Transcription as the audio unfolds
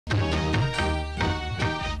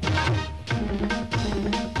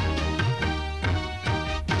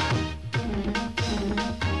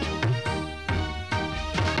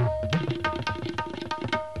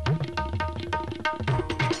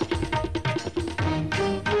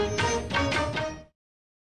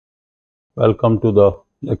Welcome to the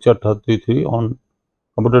lecture 33 on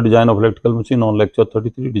computer design of electrical machine. On lecture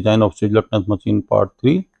 33, design of switch electronics machine part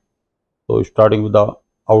 3. So starting with the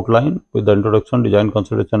outline with the introduction, design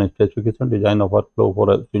consideration and specification, design of workflow for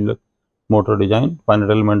a switch motor design, final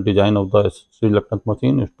element design of the switch electronics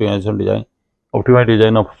machine, optimization design, optimized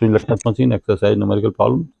design of switch electronics machine, exercise, numerical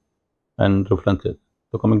problems and references.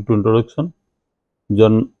 So coming to introduction,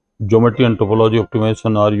 geometry and topology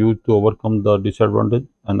optimization are used to overcome the disadvantage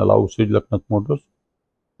and allow switch electronics motors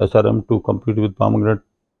SRM to compete with permanent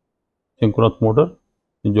synchronous motor.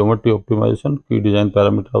 In geometry optimization, key design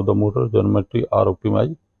parameters of the motor geometry are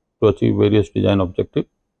optimized to achieve various design objectives.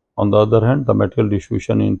 On the other hand, the material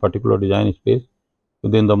distribution in particular design space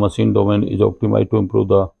within the machine domain is optimized to improve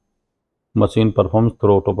the machine performance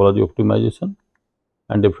through topology optimization,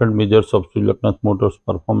 and different measures of switch electronics motors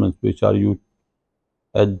performance which are used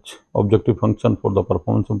as objective function for the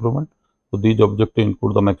performance improvement. So these objectives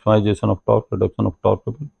include the maximization of torque, reduction of torque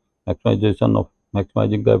ripple,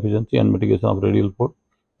 maximizing the efficiency and mitigation of radial force,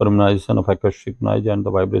 minimization of acoustic noise and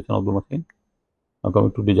the vibration of the machine. Now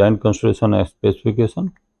coming to design consideration and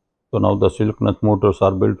specification. So now the switch electronics motors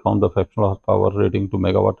are built from the fractional horsepower rating to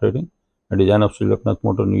megawatt rating. The design of switch electronics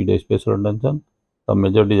motor need a special attention. The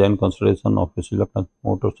major design consideration of switch electronics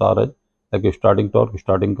motors are as like a starting torque,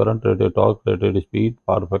 starting current, rated torque, rated speed,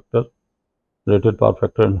 power factor,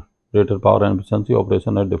 and rated power and efficiency,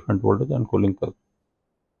 operation at different voltage and cooling curve.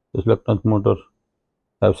 This electronics motor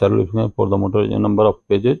have several definitions for the motor: a number of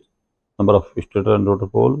phases, number of stator and rotor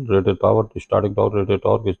pole, rated power, starting power, rated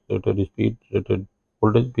torque, rated speed, rated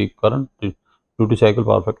voltage, peak current, duty cycle,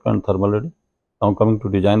 power factor and thermal rating. Now coming to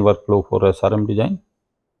design workflow for SRM design.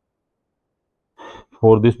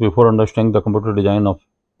 For this, before understanding the computer design of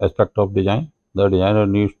aspect of design, the designer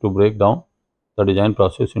needs to break down the design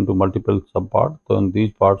process into multiple subparts. So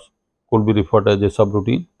these parts could be referred as a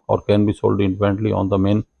subroutine or can be sold independently on the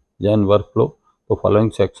main design workflow. So following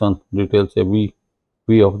section details a V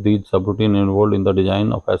of these subroutine involved in the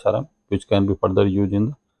design of SRM, which can be further used in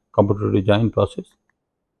the computer design process.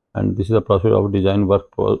 And this is the process of design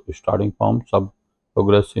workflow starting from sub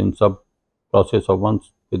progress in sub process of 1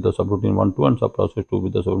 with the subroutine 1 2 and sub process 2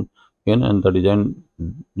 with the subroutine and the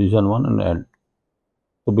decision 1 and end.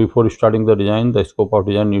 So before starting the design, the scope of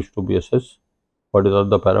design needs to be assessed. What are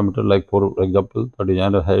the parameters? Like for example, the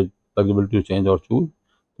designer has flexibility to change or choose.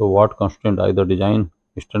 So what constraint either design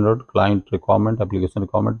standard, client requirement, application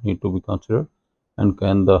requirement need to be considered, and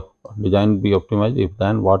can the design be optimized? If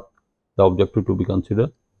then, what the objective to be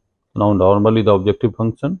considered? Now normally the objective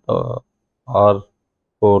function are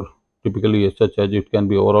for typically such as it can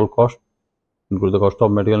be overall cost, include the cost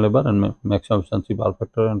of material labor and maximum efficiency power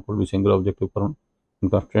factor, and could be single objective for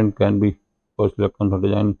constraint can be first electron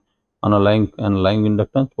design underlying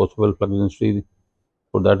inductance, possible flux density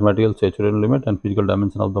for that material, saturation limit and physical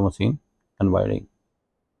dimension of the machine and winding.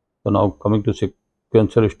 So now coming to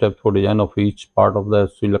sequential steps for design of each part of the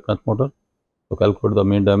switch electronics motor. So calculate the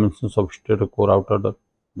main dimensions of stator core outer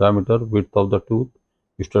diameter, width of the tooth,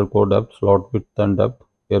 stator core depth, slot width and depth,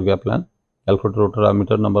 air gap length. Calculate rotor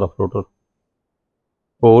diameter, number of rotor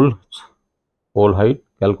poles, pole height.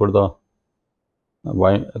 Calculate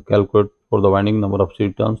for the winding number of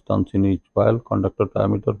seat turns in each coil. Conductor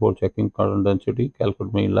diameter for checking current density.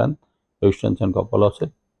 Calculate mean length, resistance and copper losses.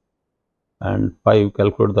 And 5.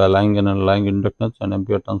 Calculate the aligning and unallying inductance and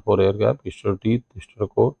ampere turns for air gap, stator teeth, stator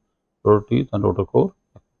core, rotor teeth and rotor core.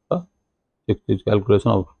 6 is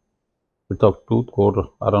calculation of width of tooth,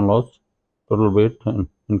 core iron loss, total weight in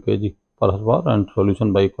kg per horsepower, and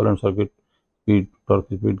solution by equivalent circuit speed, torque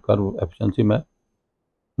speed curve, efficiency map.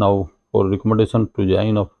 Now for recommendation to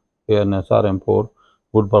design of an SRM4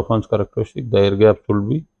 good performance characteristic, the air gap should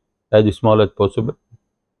be as small as possible.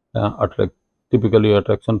 Typically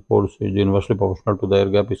attraction force is inversely proportional to the air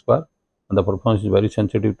gap square, and the performance is very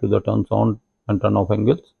sensitive to the turns on and turn off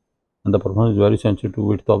angles, and the performance is very sensitive to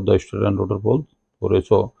width of the stator and rotor poles. So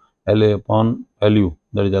ratio LA upon LU,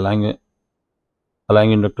 that is aligning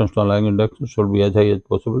inductance to aligning inductance, should be as high as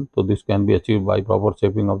possible. So this can be achieved by proper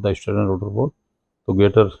shaping of the stator and rotor pole. So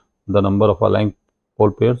greater the number of aligned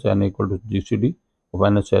pole pairs, N equal to GCD of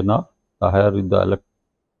NHNR, the higher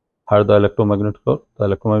the electromagnetic torque. The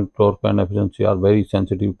electromagnetic torque and efficiency are very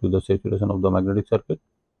sensitive to the saturation of the magnetic circuit.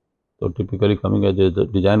 So typically coming as a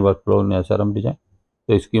design workflow in SRM design,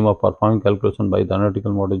 the scheme of performing calculation by the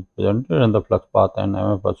analytical model is presented, and the flux path and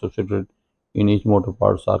MF associated in each motor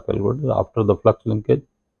parts are calculated after the flux linkage,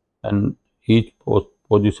 and each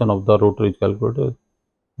position of the rotor is calculated.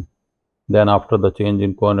 Then after the change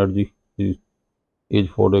in co-energy is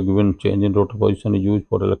for a given change in rotor position is used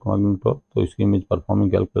for electromagnetic torque. So scheme is performing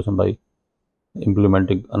calculation by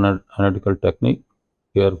implementing analytical technique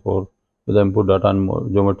here for with the input data and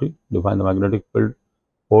geometry. Define the magnetic field,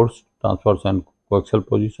 force, transverse and coaxial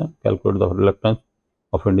position. Calculate the reluctance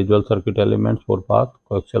of individual circuit elements for path,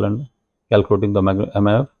 coaxial and calculating the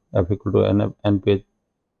MF, F equal to N page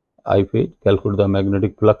I phase. Calculate the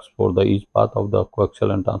magnetic flux for the each path of the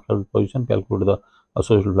coaxial and transverse position. Calculate the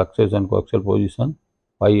associated fluxes and coaxial position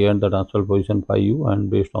phi A and the transverse position phi U, and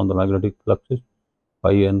based on the magnetic fluxes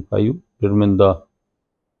phi A and phi U, determine the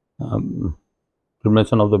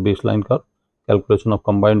determination of the baseline curve. Calculation of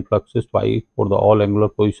combined fluxes phi for the all angular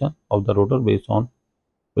position of the rotor based on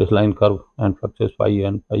baseline curve and fluxes phi A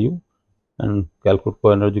and phi U, and calculate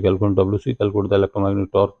co-energy, calculate WC, calculate the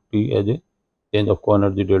electromagnetic torque T as a change of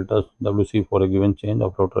co-energy delta WC for a given change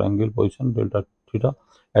of rotor angle position delta theta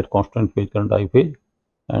at constant phase current I phase,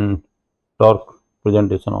 and torque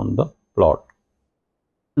presentation on the plot.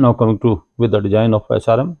 Now coming to with the design of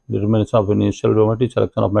SRM, determination of initial geometry,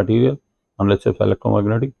 selection of material, analysis of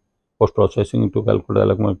electromagnetic, post-processing to calculate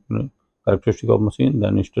electromagnetic characteristic of machine,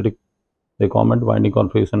 then static requirement, winding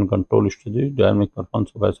configuration, control strategy, dynamic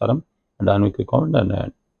performance of SRM, and dynamic requirement,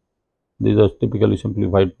 and these are typically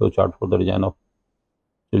simplified flow chart for the design of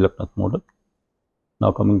reluctance model.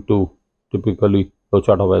 Now coming to typically flow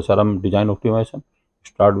chart of SRM design optimization,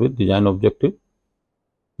 start with design objective,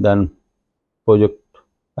 then project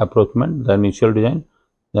approachment, the initial design,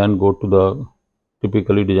 then go to the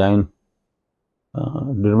typically design,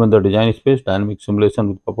 determine the design space, dynamic simulation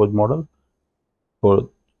with proposed model, for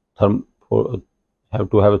have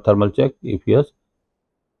to have a thermal check, if yes,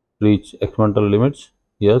 reach experimental limits,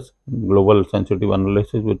 yes, global sensitive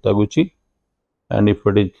analysis with Taguchi, and if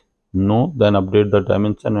it is no, then update the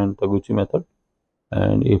dimension and Taguchi method,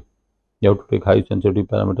 and if you have to take high sensitivity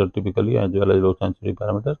parameter typically as well as low sensitivity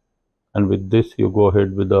parameter, and with this you go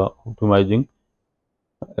ahead with the optimizing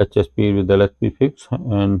HSP with the LHP fix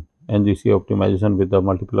and NGC optimization with the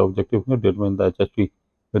multiple objective, determine the HSP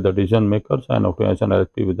with the decision makers, and optimization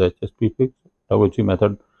LHP with the HSP fix, Taguchi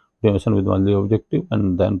method optimization with only objective,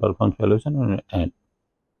 and then performance evaluation and end.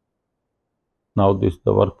 Now this is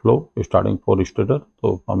the workflow starting for stator.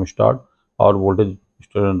 So from start, our voltage,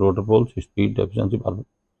 stator and rotor poles, speed, efficiency,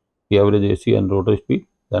 P average AC and rotor speed,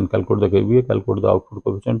 then calculate the KVA, calculate the output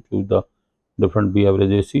coefficient, choose the different B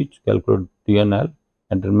average AC, calculate DNL,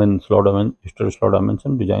 and determine stator slot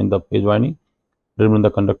dimension, design the phase winding, determine the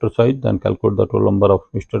conductor size, then calculate the total number of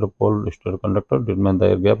stator pole, stator conductor, determine the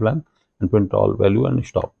air gap length, and print all value and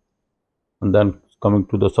stop. And then coming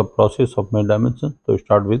to the sub process of main dimension. So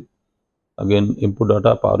start with again input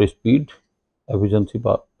data, power, speed, efficiency,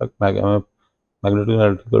 power, magnetic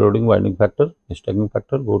electrical loading, winding factor, stacking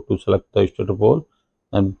factor. Go to select the stator pole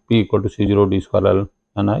and P equal to C0 D square L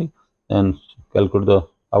Ni, and calculate the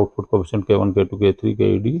output coefficient K1, K2, K3,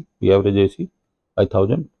 KED, P average AC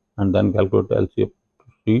 5000, and then calculate LC up to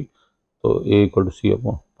C. So A equal to C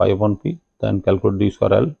upon 5 upon P, then calculate D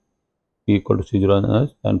square L, P equal to C0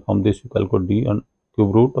 Ns, and from this you calculate D and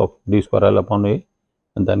cube root of D square L upon A,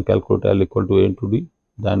 and then calculate L equal to A into D,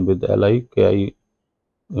 then with Li, Ki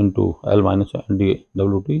into L minus D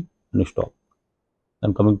WT, and stop.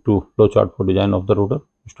 Then coming to flow chart for design of the rotor,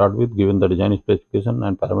 start with given the design specification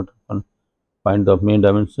and parameter, and find the main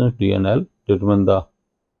dimensions D and L, determine the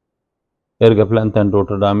air gap length and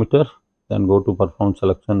rotor diameter, then go to perform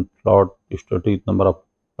selection, slot, static number of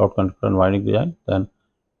slot conductor and winding design, then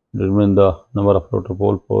determine the number of rotor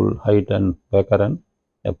pole height and back and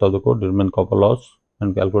depth of the core, determine copper loss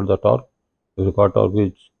and calculate the torque. If the core torque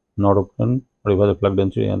is not open, modify the plug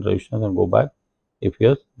density and resistance and go back. If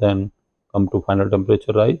yes, then come to final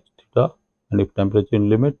temperature rise theta, and if temperature in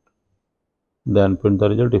limit, then print the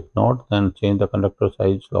result. If not, then change the conductor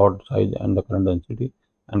size, slot size, and the current density,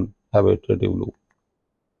 and have a iterative loop.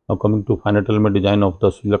 Now coming to finite element design of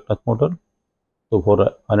the reluctance motor. So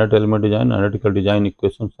for finite element design, analytical design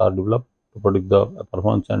equations are developed to predict the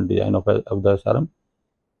performance and design of the SRM,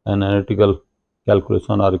 and analytical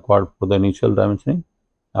calculations are required for the initial dimensioning.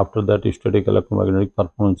 After that, static electromagnetic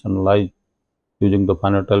performance analyzed using the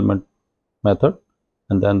finite element method,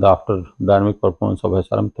 and then the after dynamic performance of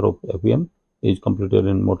SRM through FEM is completed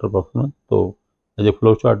in motor performance. So as a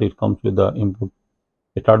flow chart, it comes with the input.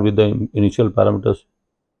 Start with the initial parameters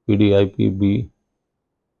PD, IP, B,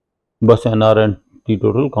 bus NR and T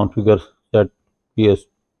total, configure set PS,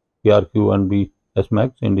 PRQ and B S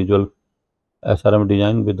max, individual SRM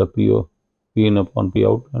design with the PO, P in upon P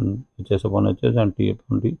out and HS upon HS and T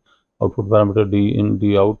upon T. Output parameter D in,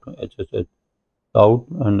 D out, HSH out,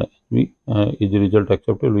 and HV is the result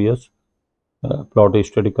acceptable? Yes. Plot a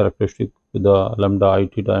static characteristic with the lambda I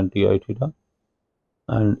theta and T I theta,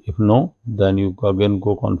 and if no, then you again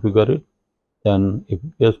go configure it Then if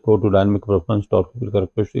yes, go to dynamic preference, torque field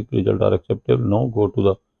characteristic, result are acceptable. No, go to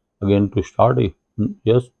the again to start. If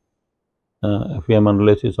yes, FEM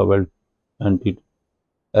analysis of L and theta,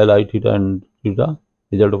 Li theta and theta,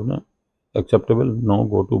 result of acceptable. No,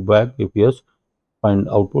 go to back. If yes, find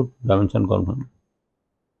output dimension confirm.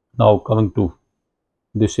 Now coming to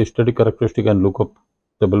this static characteristic and lookup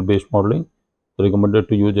table based modeling. Recommended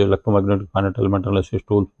to use electromagnetic finite element analysis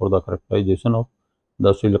tool for the characterization of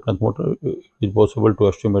the reluctance motor. It is possible to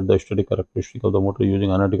estimate the static characteristic of the motor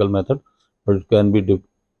using analytical method, but it can be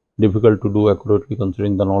difficult to do accurately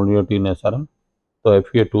considering the nonlinearity in SRM. So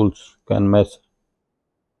FEA tools can mesh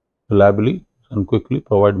reliably and quickly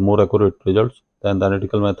provide more accurate results than the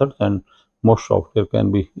analytical methods, and most software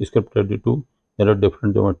can be scripted to generate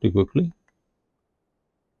different geometry quickly.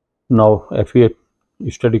 Now FEA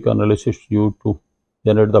static analysis used to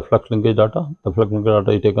generate the flux linkage data. The flux linkage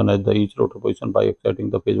data is taken at the each rotor position by exciting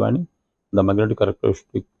the phase winding. The magnetic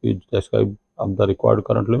characteristic is described of the required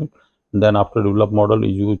current limit. And then after developed model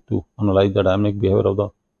is used to analyze the dynamic behavior of the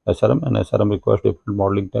SRM, and SRM requires different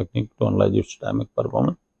modeling technique to analyze its dynamic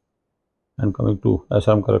performance. And coming to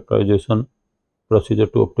SRM characterization procedure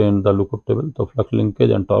to obtain the lookup table. The flux linkage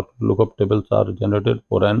and torque lookup tables are generated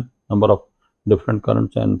for n number of different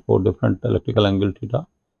currents and for different electrical angle theta.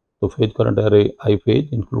 So phase current array I phase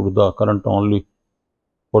include the current only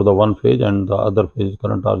for the one phase and the other phase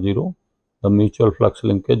current are zero. The mutual flux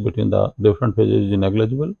linkage between the different phases is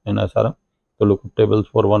negligible in SRM. The lookup tables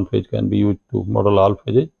for one phase can be used to model all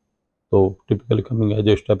phases. So typically coming as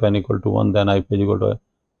a step n equal to 1, then I phase equal to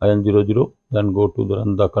IN00, then go to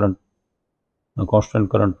run the current constant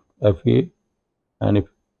current FEA, and if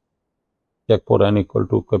check for n equal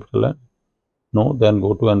to capital N, no, then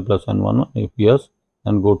go to n plus n1. If yes,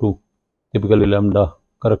 then go to typically lambda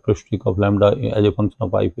characteristic of lambda as a function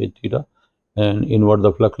of I phase theta, and invert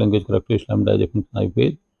the flux linkage characteristic lambda as a function I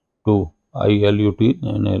phase to I LUT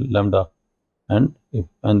and a lambda, and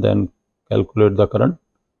then calculate the current,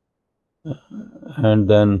 and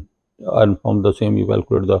then from the same you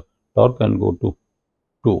calculate the torque and go to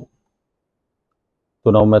 2. So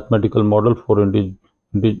now mathematical model for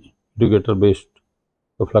integrator based.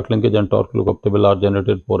 The flux linkage and torque lookup table are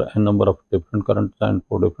generated for n number of different currents and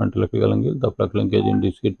for different electrical angle. The flux linkage in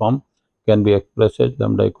discrete form can be expressed as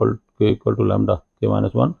lambda equal to lambda k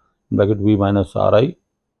minus 1 in bracket v minus ri,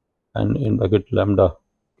 and in bracket lambda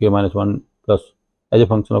k minus 1 plus as a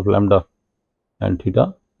function of lambda and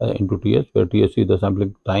theta into ts, where ts is the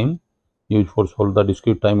sampling time used for solve the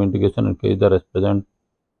discrete time integration, and k is the represent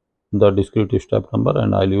the discrete step number,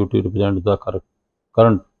 and ILUT represents the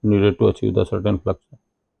current needed to achieve the certain flux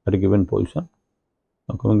at a given position.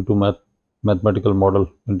 Now coming to mathematical model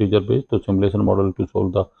integer based, the simulation model to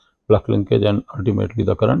solve the flux linkage and ultimately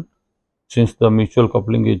the current. Since the mutual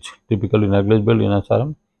coupling is typically negligible in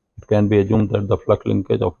SRM, it can be assumed that the flux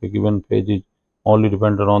linkage of a given phase is only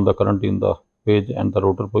dependent on the current in the phase and the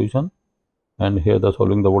rotor position. And here the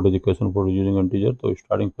solving the voltage equation for using integer. So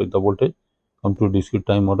starting with the voltage, come to discrete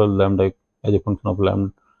time model lambda as a function of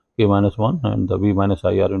lambda k minus 1 and the v minus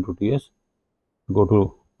IR into ts. Go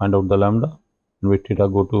to find out the lambda, and with theta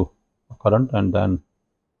go to current, and then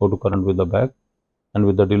go to current with the back, and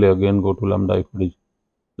with the delay again go to lambda if it is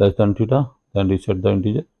less than theta, then reset the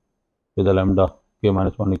integer with the lambda k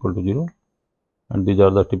minus 1 equal to 0. And these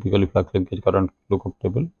are the typically flux linkage current lookup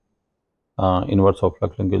table, inverse of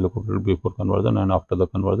flux linkage lookup table before conversion and after the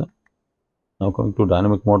conversion. Now coming to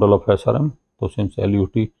dynamic model of SRM. So since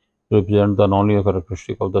LUT represents the nonlinear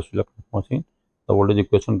characteristic of the reluctance machine, the voltage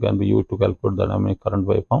equation can be used to calculate the dynamic current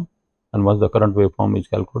waveform. And once the current waveform is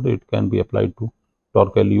calculated, it can be applied to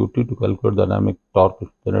torque LUT to calculate the dynamic torque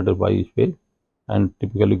generated by each phase, and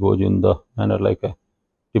typically goes in the manner like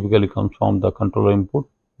typically comes from the controller input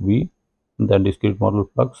V, then discrete model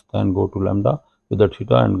flux, then go to lambda with the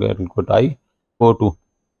theta and calculate I, go to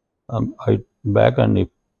I back, and if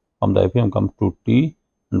from the FEM comes to T,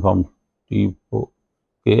 and from T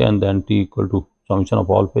K, and then T equal to summation of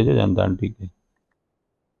all phases, and then Tk.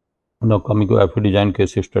 Now coming to FE design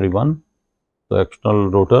case study 1. So external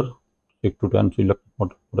rotor 6 to 10 reluctance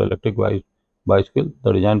motor for electric bicycle.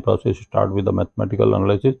 The design process start with the mathematical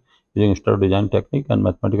analysis using star design technique and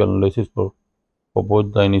mathematical analysis for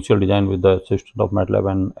both the initial design with the assistance of MATLAB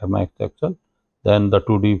and MX Excel. Then the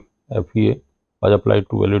 2D FEA was applied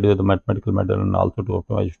to validate the mathematical model and also to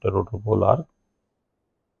optimize the rotor pole arc.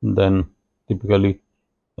 Then typically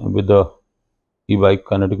with the e-bike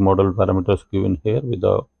kinetic model parameters given here, with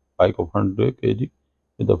the bike of 100 kg,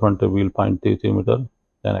 with the front wheel 0.33 meter,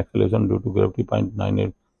 then acceleration due to gravity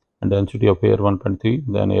 0.98, and density of air 1.3,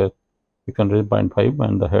 then air friction rate 0.5,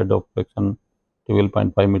 and the head of friction trivial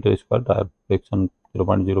 0.5 meter square, tire friction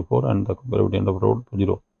 0.04, and the gravity end of road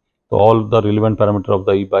 0. So all the relevant parameter of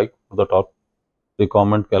the e-bike for the torque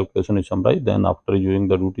requirement calculation is summarized. Then after using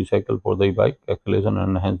the duty cycle for the e-bike acceleration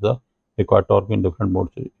and hence the required torque in different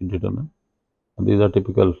modes is determined. And these are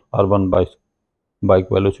typical R1 bike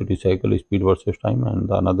velocity cycle is speed versus time, and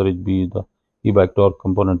the another is B the e-bike torque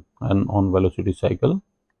component and on velocity cycle.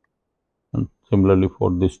 And similarly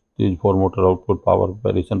for this four motor output power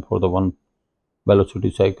variation for the one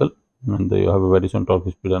velocity cycle, and you have a variation torque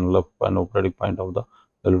speed and left and operating point of the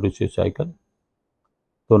velocity cycle.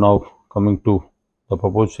 So now coming to the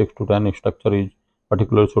proposed 6 to 10 structure is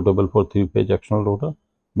particularly suitable for three-phase external rotor.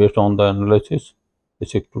 Based on the analysis, the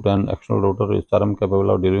 6 to 10 external rotor is SRM capable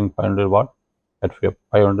of delivering 500 watt at 500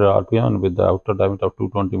 rpm and with the outer diameter of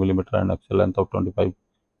 220 mm and axle length of 25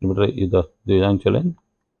 mm is the design challenge.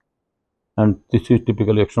 And this is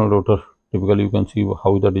typically external rotor. Typically, you can see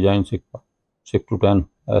how the design 6 to 10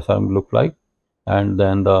 SRM look like, and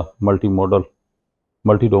then the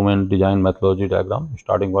multi-domain design methodology diagram,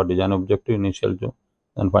 starting with design objective, initial,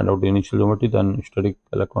 then find out the initial geometry, then static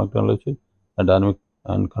electronic analysis, and dynamic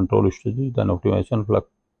and control strategy, then optimization, flux,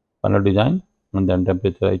 final design, and then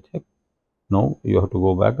temperature I check. No, you have to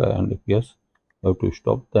go back, and if yes, you have to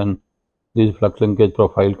stop. Then this flux linkage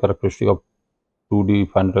profile characteristic of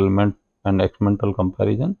 2D finite element and experimental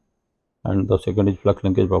comparison, and the second is flux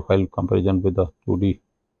linkage profile comparison with the 2D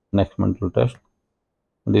and experimental test.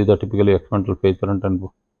 These are typically experimental phase current and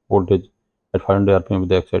voltage at 500 rpm with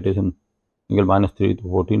the excitation angle -3 to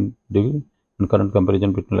 14 degree, and current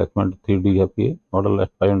comparison between experimental 3D FPA model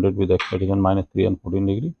at 500 with the excitation -3 and 14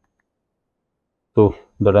 degree. So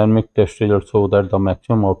the dynamic test results show that the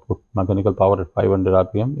maximum output mechanical power at 500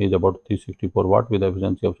 rpm is about 364 watt with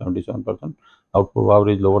efficiency of 77%. Output power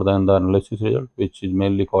is lower than the analysis result, which is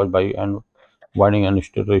mainly caused by winding and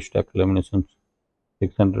stator stack eliminations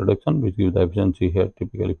friction reduction, which gives the efficiency here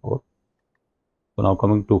typically 4. So now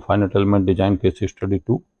coming to finite element design case study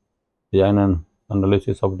 2, design and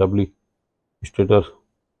analysis of doubly stator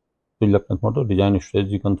reluctance motor, design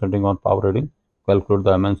strategy concentrating on power reading, calculate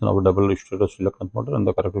the dimension of a double stator reluctance motor, and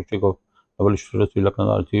the characteristic of double stator reluctance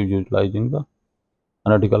are achieved utilizing the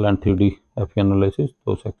analytical and 3D FE analysis.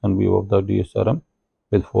 So section B of the DSRM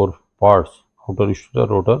with 4 parts: outer stator,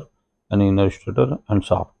 rotor, and inner stator and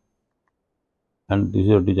shaft. And this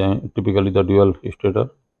is design typically the dual stator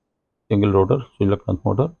single rotor reluctance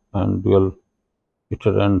motor and dual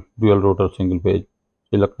stator and dual rotor single phase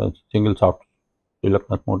reluctance single shaft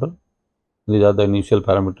reluctance motor. These are the initial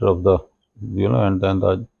parameter of the and then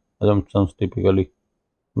the assumptions typically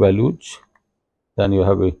values. Then you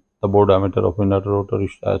have the bore diameter of inner rotor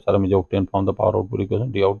is SRM is obtained from the power output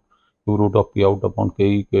equation d out q root of p out upon ke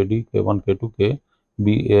kd k1 k2 k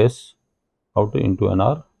bs out into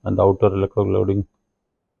nr, and the outer electrical loading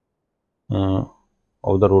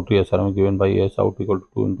of the rotary SRM given by S out equal to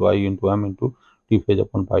 2 into I into M into T phase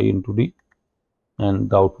upon pi into D, and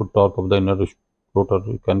the output torque of the inner rotor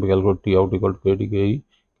can be calculated T out equal to KD KE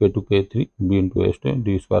K2 K3 B into S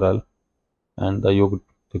D square L, and the yoke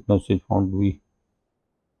thickness is found B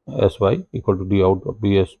SY equal to D out of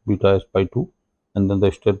BS beta S by 2, and then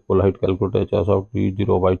the step pole height calculated HS out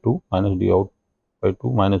D0 by 2 minus D out by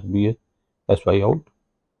 2 minus BS SY out.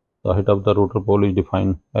 The height of the rotor pole is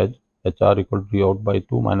defined as HR equal to D out by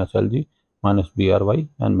 2 minus LG minus BRY,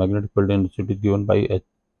 and magnetic field intensity is given by H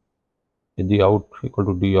G out equal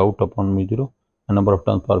to D out upon mu0, and number of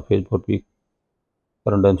turns per phase for peak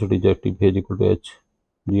current density is active phase equal to H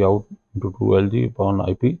G out into 2 LG upon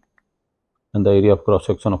IP, and the area of cross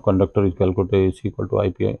section of conductor is calculated is equal to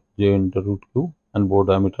IP J into root Q, and bore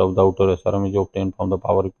diameter of the outer SRM is obtained from the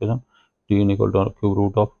power equation T in equal to cube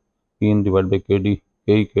root of P in divided by KD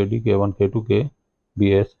K KD K1 K2 K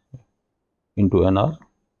BS into NR.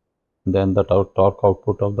 Then the torque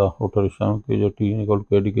output of the rotor system is T equal to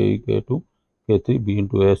KD KE K2 K3 B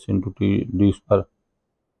into S into T D square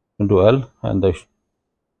into L, and the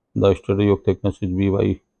stator yoke thickness is B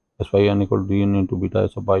by SYN equal to D N into beta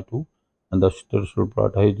S by 2, and the stator should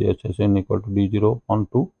prioritize HSN equal to D0 on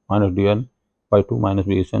 2 minus DN by 2 minus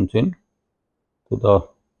BSN sin. So the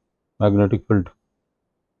magnetic field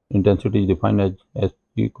intensity is defined as S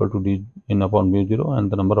equal to D in upon mu0,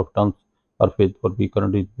 and the number of turns per phase for B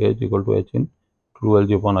current is H equal to H in 2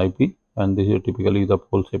 LG upon IP, and this is typically the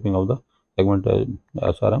pole shaping of the segment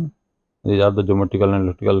SRM. These are the geometrical and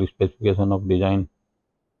electrical specification of design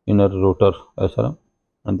inner rotor SRM,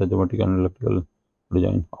 and the geometrical and electrical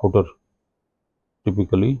design outer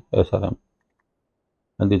typically SRM.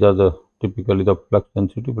 And these are the typically the flux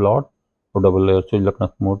density plot for double layer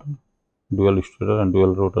reluctance motor, dual stator and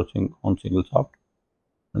dual rotor on single shaft.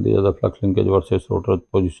 And these are the flux linkage versus rotor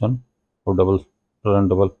position of double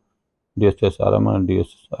DSSRM and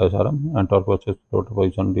DSSRM, and torque versus rotor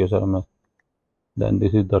position DSRM. Then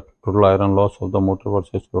this is the total iron loss of the motor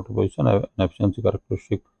versus rotor position and efficiency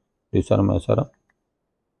characteristic DSRM SRM.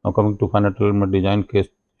 Now coming to finite element design case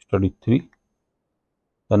study 3.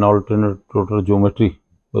 An alternate rotor geometry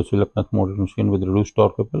for reluctance motor machine with reduced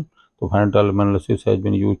torque couple. So finite element analysis has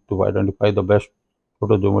been used to identify the best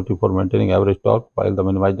rotor geometry for maintaining average torque while the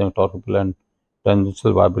minimizing torque couple and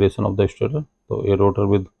tangential vibration of the stator. So a rotor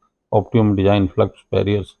with optimum design flux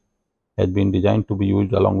barriers has been designed to be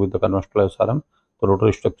used along with the conventional SRM. The rotor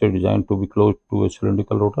is structure designed to be close to a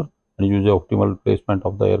cylindrical rotor and use the optimal placement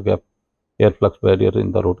of the air flux barrier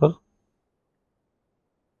in the rotor.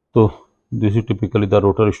 So this is typically the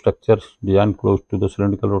rotor structure designed close to the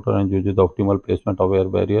cylindrical rotor and uses the optimal placement of air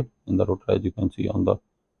barrier in the rotor, as you can see on the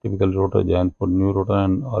typical rotor designed for new rotor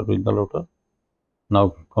and original rotor.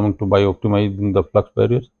 Now coming to by optimizing the flux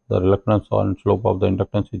barriers, the reluctance and slope of the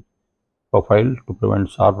inductance is profiled to prevent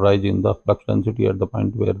sharp rise in the flux density at the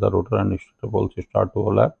point where the rotor and stator poles start to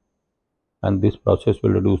overlap, and this process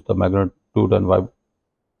will reduce the magnitude and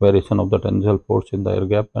variation of the tensile force in the air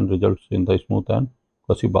gap and results in the smooth and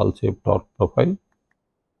quasi ball shaped torque profile.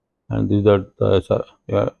 And these are the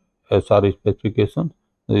SRE specifications.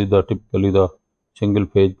 This is typically the single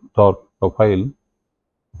phase torque profile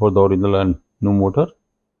for the original and new motor,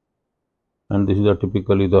 and this is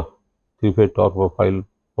typically the three phase torque profile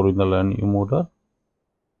for original and new motor.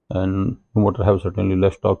 And new motor have certainly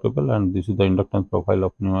less torque cable, and this is the inductance profile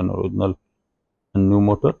of new and original and new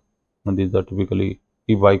motor. And these are typically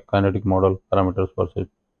e-bike kinetic model parameters versus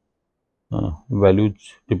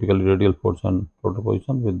values, typically radial force and rotor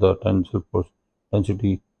position with the tensile force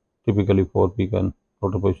density typically for peak and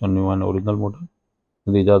rotor position new and original motor.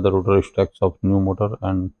 These are the rotor stacks of new motor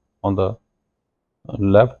and on the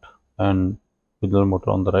left and original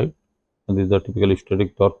motor on the right. And these are typically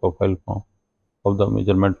static torque profile form of the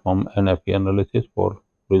measurement from NFE analysis for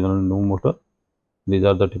original and new motor. These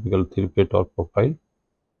are the typical three-phase torque profile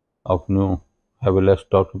of new have a less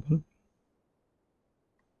torque cable.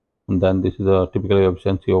 And then this is the typical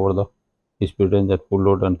efficiency over the speed range at full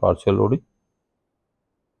load and partial loading.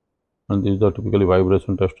 And this is the typically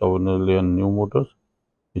vibration test of original and new motors,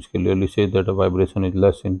 which clearly says that the vibration is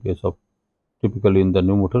less in case of typically in the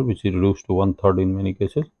new motor, which is reduced to 1/3 in many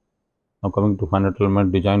cases. Now coming to finite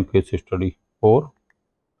element design case study 4.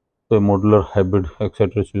 So a modular hybrid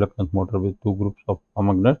excited reluctance motor with two groups of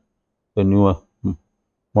magnet. The new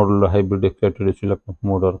modular hybrid excited reluctance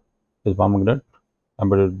motor is magnet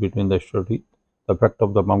embedded between the stator teeth. The effect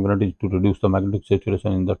of the magnet is to reduce the magnetic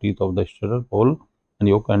saturation in the teeth of the stator pole and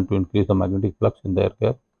yoke and to increase the magnetic flux in the air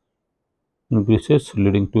gap increases,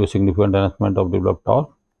 leading to a significant enhancement of developed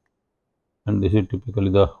torque. And this is typically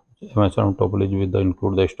the MSRM topology with the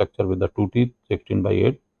include the structure with the two teeth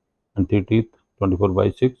 16/8 and three teeth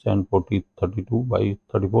 24/6 and four teeth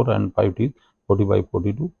 32/34 and five teeth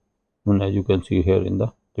 40/42. And as you can see here in the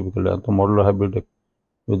typical modular hybrid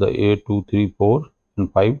with the A 2, 3, 4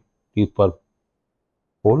 and 5 teeth per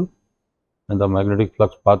pole, and the magnetic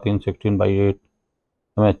flux path in 16/8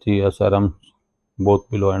 MHE SRM both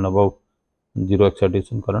below and above zero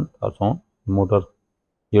excitation current are shown. Motor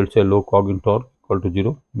yields a low cog in torque equal to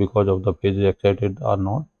 0 because of the phases excited are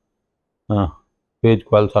not phase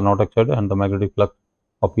coils are not excited and the magnetic flux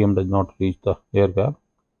of PM does not reach the air gap.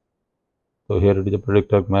 So here it is a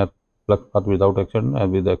predicted flux path without excitation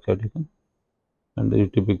and with excitation, and this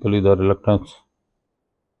is typically the reluctance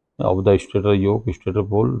of the stator yoke, stator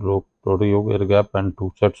pole, rotor yoke, air gap, and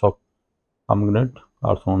two sets of magnet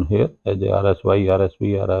are shown here as a RSY,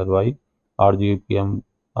 RSV, RRY, RGPM,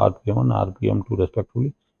 RPM1, RPM2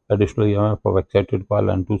 respectively. Additionally, EMF of excited coil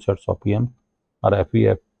and two sets of PM are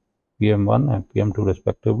FE, PM1 and PM2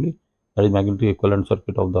 respectively. That is magnetic equivalent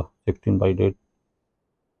circuit of the 16/8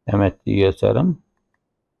 MHESRM,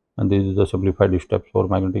 and this is the simplified steps for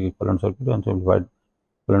magnetic equivalent circuit and simplified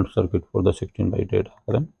equivalent circuit for the 16/8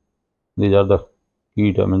 RM. These are the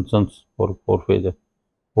key dimensions for four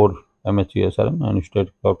MHESRM and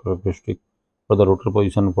static characteristic for the rotor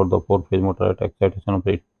position for the four-phase motor at excitation of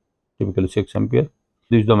typically 6 ampere.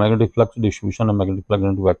 This is the magnetic flux distribution and magnetic flux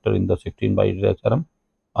density vector in the 16/8 SRM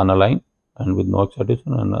on a line and with no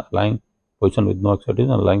excitation, and a line position with no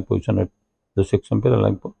excitation, and line position at the 6 ampere,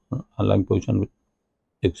 and line position with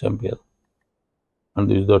 6 ampere. And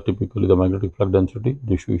this is the typically the magnetic flux density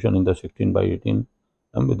distribution in the 16/18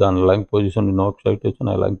 and with the underlying position with no excitation,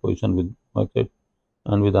 underlying position with no excitation,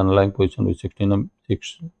 and with underlying position with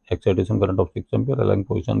 6 excitation current of 6 ampere, underlying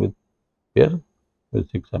position with pair with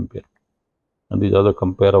 6 ampere. And these are the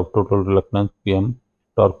compare of total reluctance PM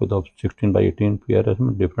torque with of 16 by 18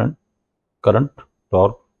 PRS, different current,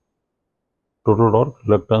 torque, total torque,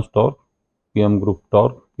 reluctance torque, PM group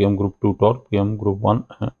torque, PM group 2 torque, PM group 1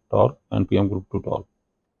 torque, and PM group 2 torque.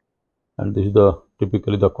 And this is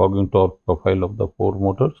typically the Cogging torque profile of the 4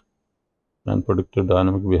 motors and predicted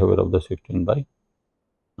dynamic behavior of the 16 by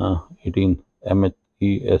 18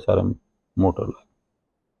 MHE SRM motor.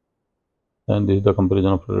 And this is the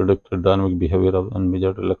comparison of predicted dynamic behavior of and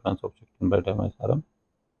measured reluctance of 16 by 10 SRM.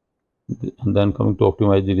 And then coming to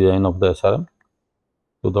optimize the design of the SRM.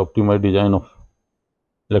 So the optimized design of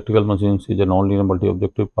electrical machines is a non-linear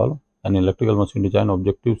multi-objective problem. An electrical machine design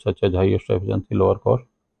objectives such as highest efficiency,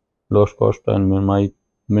 lowest cost, and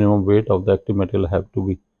minimum weight of the active material have to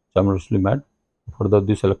be simultaneously met. Further,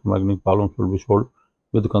 this electromagnetic problem should be solved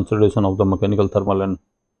with consideration of the mechanical, thermal, and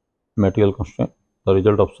material constraint. The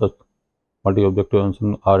result of such multi-objective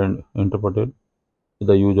functions are interpreted with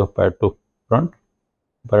the use of Pareto front.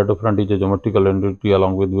 Pareto front is a geometrical entity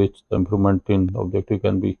along with which the improvement in the objective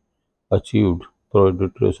can be achieved through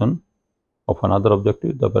iteration of another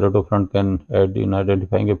objective. The Pareto front can aid in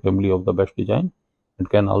identifying a family of the best design.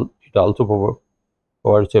 It also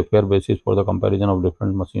provides a fair basis for the comparison of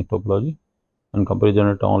different machine topology, and comparison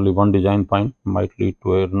at only one design point might lead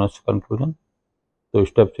to a erroneous conclusion. So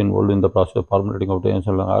steps involved in the process of formulating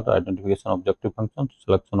optimization are identification of objective functions,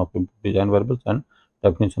 selection of input design variables, and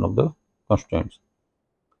definition of the constraints.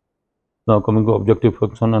 Now coming to objective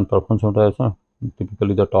function and performance optimization,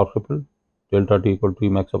 typically the torque ripple delta T equal to T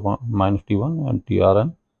max upon minus T1 and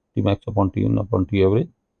TRN T max upon T1 upon T average,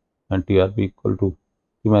 and TRP equal to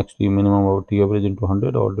T max T minimum over T average into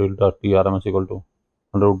 100, or delta T RMS equal to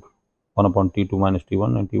 1 upon T2 minus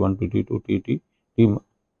T1 and T1 to T2 T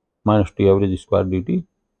minus T average square dt.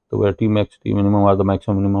 So where T max T minimum are the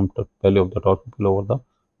maximum minimum value of the torque ripple over the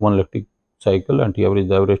one electric cycle, and T average is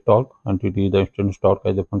the average torque, and Tt is the instantaneous torque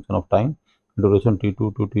as a function of time. Duration T2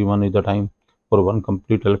 to T1 is the time for one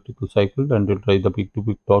complete electrical cycle, and delta is the peak to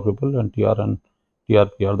peak torque ripple, and Tr and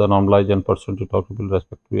Trp are the normalized and percentage torque ripple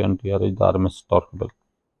respectively, and Tr is the RMS torque ripple.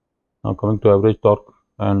 Now coming to average torque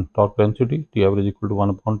and torque density, T average equal to 1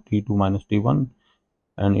 upon T2 minus T1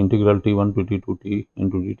 and integral T1 to T2 T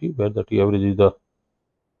into dt, where the T average is the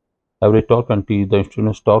average torque and T is the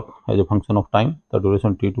instantaneous torque as a function of time. The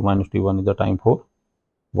duration T2 minus T1 is the time for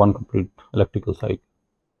one complete electrical cycle.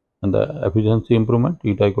 And the efficiency improvement,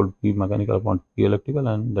 eta equal to P mechanical upon P electrical,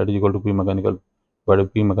 and that is equal to P mechanical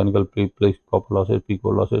divided P mechanical, P plus copper losses, P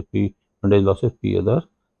core losses, P windage losses, P other.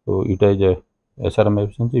 So eta is a SRM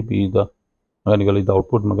efficiency, P is the mechanical is the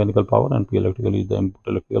output mechanical power, and P electrical is the input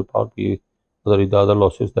electrical power, P other is the other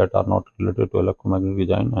losses that are not related to electromagnetic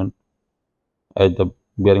design, and as the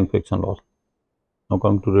bearing friction loss. Now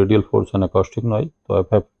coming to radial force and acoustic noise. So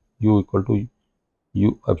FFU equal to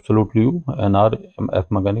U absolute U NR F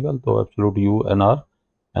mechanical. So absolute U NR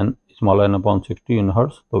and small n upon 60 in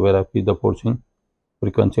hertz. So where F is the forcing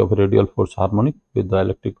frequency of radial force harmonic with the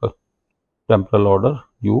electrical temporal order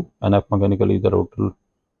U, and F mechanical is the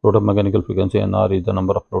rotor mechanical frequency, and R is the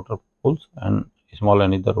number of rotor poles, and small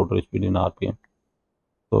n is the rotor speed in RPM.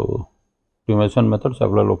 So optimization method,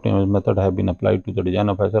 several optimization methods have been applied to the design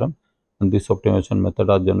of SRM, and this optimization method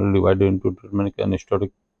are generally divided into deterministic and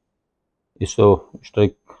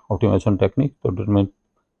stochastic optimization techniques. So deterministic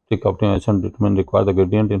optimization require the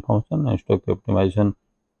gradient information, and stochastic optimization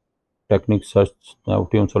techniques such as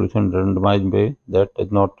optimum solution randomized way that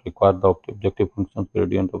does not require the objective functions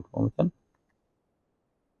gradient information.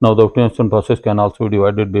 Now the optimization process can also be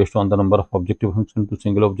divided based on the number of objective functions to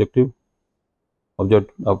single objective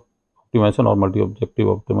optimization or multi-objective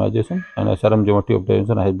optimization, and SRM geometry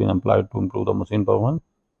optimization has been applied to improve the machine performance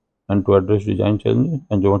and to address design challenges,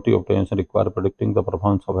 and geometry optimization require predicting the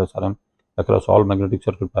performance of SRM across all magnetic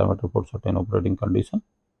circuit parameters for certain operating conditions.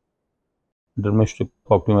 Deterministic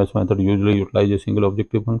optimization method usually utilize a single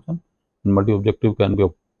objective function, and multi-objective can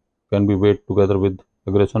be weighed together with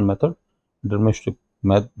regression method. Deterministic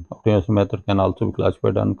optimization method can also be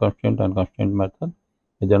classified as unconstrained and constrained method.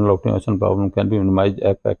 A general optimization problem can be minimize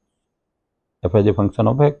f as a function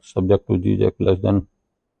of x subject to g less than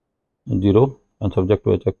 0 and subject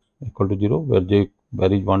to h equal to 0, where j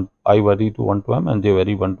varies I vary to 1 to m and j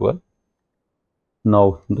vary 1 to l.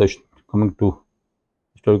 Now coming to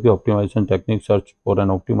historical optimization techniques search for an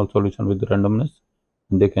optimal solution with randomness,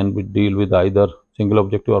 and they can deal with either single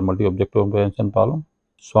objective or multi-objective optimization problem.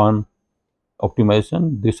 Swan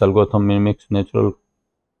optimization, this algorithm mimics natural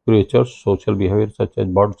creatures' social behavior such as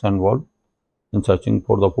birds and wolves in searching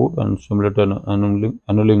for the food, and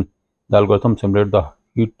annealing. The algorithm simulates the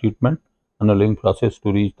heat treatment annealing process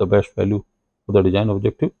to reach the best value for the design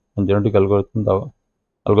objective. And genetic algorithm, the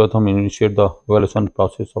algorithm initiate the evaluation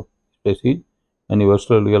process of space. And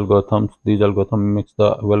universal algorithms, these algorithms mimics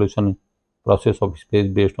the evaluation process of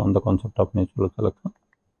space based on the concept of natural selection.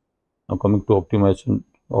 Now coming to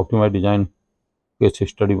optimized design case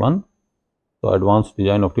study 1. So advanced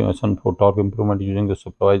design optimization for torque improvement using the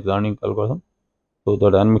supervised learning algorithm. So the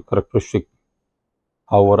dynamic characteristic,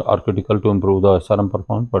 however, are critical to improve the SRM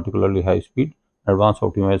performance, particularly high speed. Advanced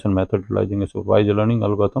optimization method utilizing a supervised learning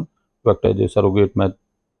algorithm to act as a surrogate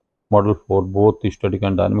model for both the static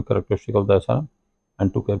and dynamic characteristic of the SRM,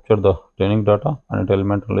 and to capture the training data. And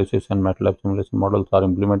element analysis and MATLAB simulation models are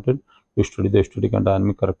implemented to study the static and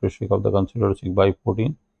dynamic characteristic of the considered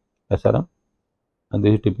SIG-by14 SRM. And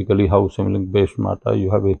this is typically how Simulink based data, you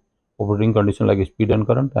have a operating condition like speed and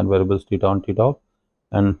current and variables theta on theta off,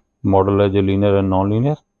 and model as a linear and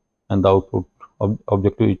non-linear, and the output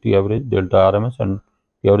objective is T average delta RMS and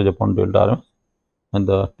T average upon delta RMS. And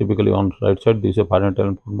the typically on right side, this is a finite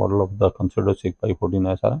element model of the considered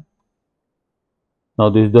SIG-by14 SRM. Now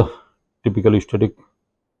this is the typical static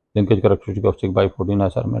linkage characteristic of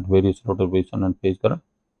SIG-by14 SRM at various rotor position and phase current.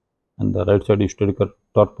 And the right side is statistical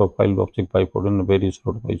torque profile of SIG-by14 various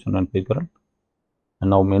rotor position and phase current. And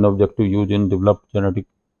now main objective used in developed genetic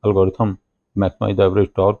algorithm maximize the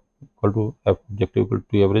average torque equal to F objective equal to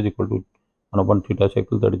T average equal to 1 upon theta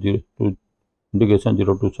cycle, that is 0 to integration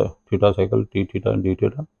 0 to theta cycle T theta and D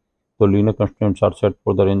theta. So linear constraints are set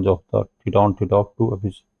for the range of the theta on theta off to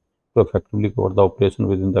effectively cover the operation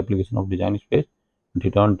within the application of design space.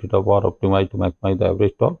 Theta on theta off are optimized to maximize the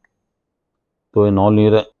average torque. So a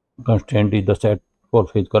non-linear constraint is the set for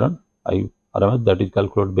phase current I RMS, that is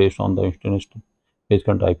calculated based on the instantaneous phase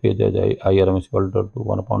current I phase as I RMS equal to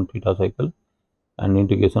 1 upon theta cycle, and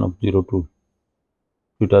integration of 0 to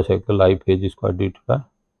theta cycle I phase square d theta,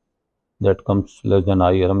 that comes less than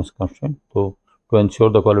I RMS constraint. So to ensure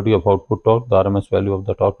the quality of output torque, the RMS value of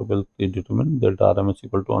the torque repel is determined. Delta RMS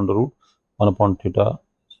equal to under root 1 upon theta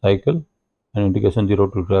cycle, and integration 0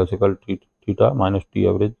 to theta cycle theta minus T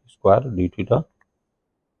average square d theta.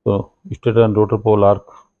 So stator and rotor pole arc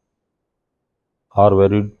are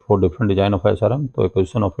varied for different design of SRM. So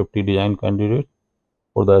acquisition of 50 design candidates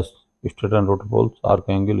for the stator and rotor poles arc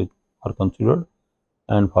angle are considered,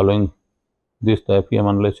 and following this the FEM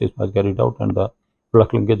analysis was carried out, and the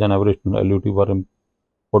product linkage and average LUT were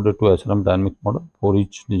imported to SRM dynamic model. For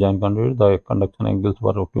each design candidate, the conduction angles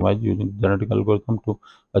were optimized using genetic algorithm to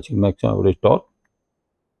achieve maximum average torque.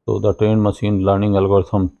 So the trained machine learning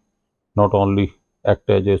algorithm not only act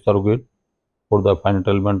as a surrogate for the finite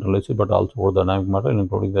element analysis, but also for the dynamic model,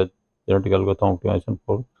 including the genetic algorithm optimization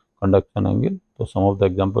for conduction angle. So some of the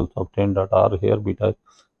examples of trained data are here: beta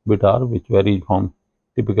R, which varies from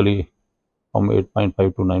typically from 8.5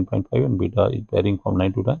 to 9.5, and beta is varying from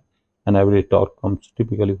 9 to 10, and average torque comes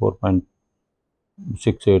typically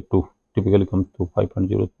 4.68 to typically comes to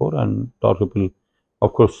 5.04, and torque ripple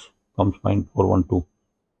of course comes 0.41 to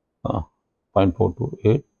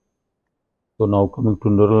 0.428. So now coming to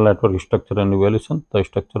neural network structure and evaluation, the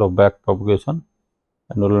structure of back propagation.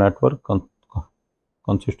 A neural network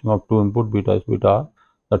consisting of two input, beta is beta R,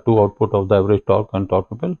 the two output of the average torque and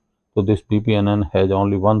torque ripple. So this BPNN has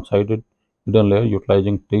only one-sided hidden layer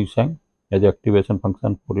utilizing T-Sang as activation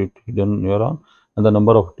function for its hidden neuron, and the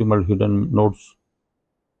number of optimal hidden nodes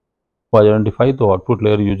was identified. The output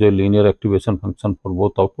layer uses a linear activation function for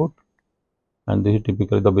both output, and this is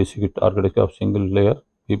typically the basic architecture of single layer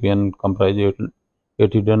BPN comprises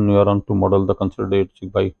 8 hidden neuron to model the considered 8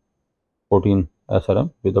 SIG-by14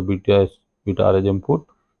 SRM with the beta R as input,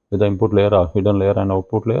 with the input layer, a hidden layer, and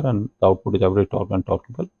output layer, and the output is average torque and torque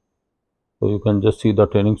ripple. So you can just see the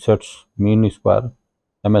training sets mean square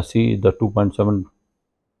MSE is the 2.7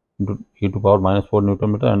 e to power minus 4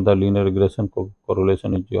 Newton meter, and the linear regression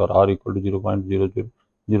correlation is your R equal to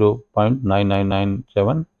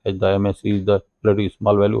 0.99997, as the MSE is the relatively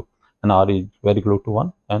small value and R is very close to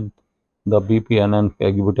 1, and the BPNN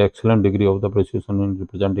exhibit excellent degree of the precision in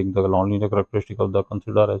representing the nonlinear characteristic of the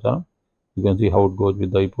considered SRM. You can see how it goes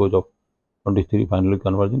with the epoch of 23 finally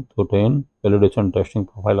converging. So 10 validation testing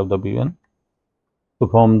profile of the BPN. So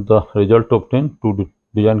from the result obtained, two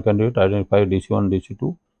design candidate identify DC1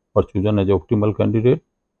 DC2 were chosen as optimal candidate,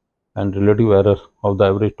 and relative error of the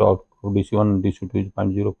average torque of DC1 and DC2 is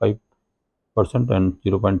 0.05% and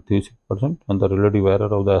 0.36%, and the relative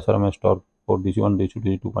error of the SRMS torque for DC1 DC2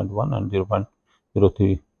 is 2.1 and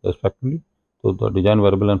 0.03 respectively. So the design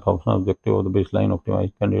variable and functional objective of the baseline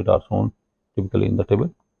optimized candidate are shown typically in the table,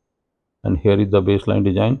 and here is the baseline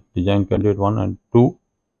design candidate 1 and 2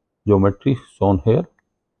 geometry shown here,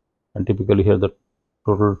 and typically here the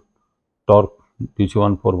total torque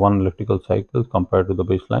DC1 for one electrical cycle compared to the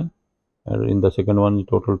baseline, and in the second one, the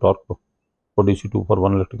total torque for DC2 for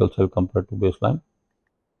one electrical cell compared to baseline.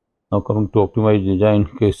 Now coming to optimized design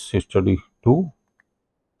case study 2.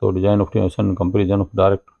 So design optimization and comparison of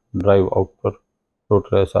direct drive output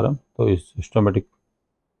rotor SRM. So is systematic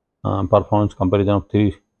performance comparison of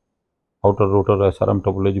three outer rotor SRM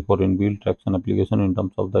topology for in-wheel traction application in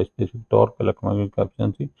terms of the specific torque, electromagnetic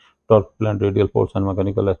efficiency, torque and radial force and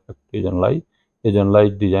mechanical aspect is analyzed. A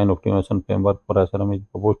generalized design optimization framework for SRM is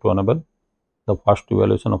proposed to enable the fast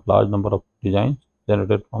evaluation of large number of designs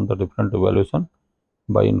generated from the different evaluation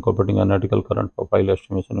by incorporating analytical current profile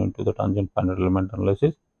estimation into the tangent finite element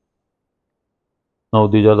analysis. Now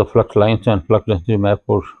these are the flux lines and flux density map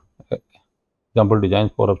for example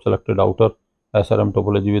designs for a selected outer SRM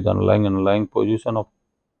topology with underlying position of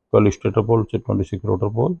 12 stator pole, 26 rotor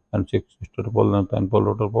pole and 6 stator pole and 10 pole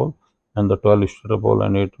rotor pole, and the 12 stator pole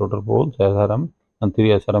and 8 rotor poles SRM and 3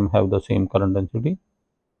 SRM have the same current density.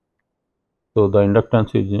 So the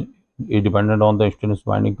inductance is dependent on the instantaneous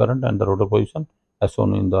winding current and the rotor position as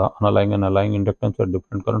shown in the underlying and aligning inductance at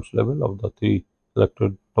different currents level of the three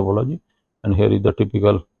selected topology. And here is the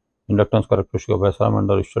typical inductance characteristic of SRM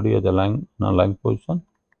under study as aligning position.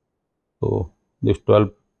 So this 12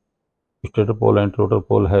 stator pole and rotor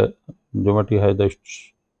pole geometry has the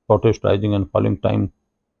shortest rising and falling time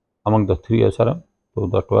among the three SRM. So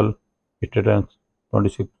the 12 stator and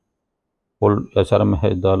 26 pole SRM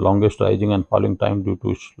has the longest rising and falling time due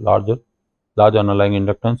to its large underlying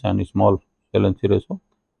inductance and small saliency ratio,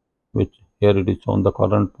 which here it is shown the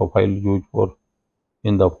current profile used for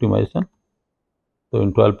in the optimization. So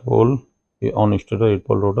in 12 pole on stator, 8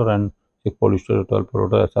 pole rotor and 6 pole stator, 12 pole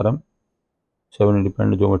rotor SRM, 7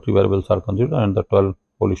 independent geometry variables are considered, and the 12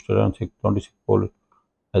 pole stator and 26 pole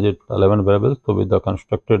has it 11 variables. So with the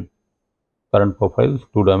constructed current profile,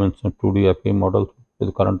 2-dimensional 2D FEM models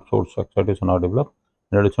with current source excitation are developed.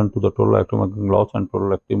 In addition to the total electromagnetic loss and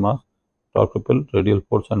total active mass, torque ripple, radial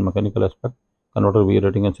force and mechanical aspect, converter V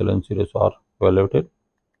rating and saliency ratio are evaluated.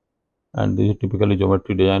 And this is typically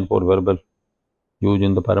geometry design for variable used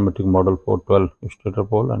in the parametric model for 12 stator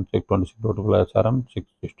pole and 26 rotor pole SRM, 6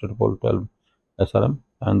 stator pole 12 SRM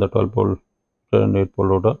and the 12 pole and 8 pole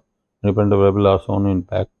rotor. Independent variable are shown in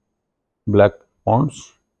black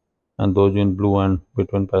fonts, and those in blue and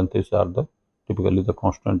between parentheses are the typically the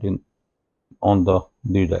constant in on the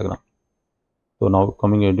diagram. So now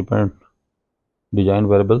coming independent design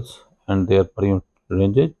variables and their per unit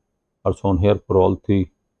ranges are shown here for all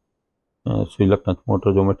three reluctance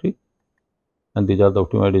motor geometry, and these are the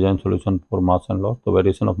optimized design solution for mass and loss. The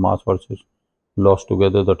variation of mass versus loss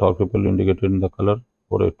together, the torque ripple indicated in the color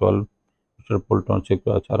for a 12 stator pole 26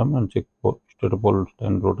 SRM and 6 stator pole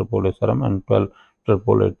 10 rotor pole SRM and 12 stator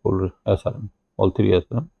pole 8 pole SRM, all three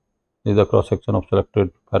SRM. This is the cross section of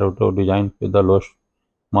selected Pareto design with the lowest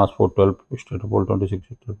mass for 12 stator pole, 26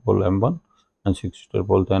 stator pole M1 and 6 stator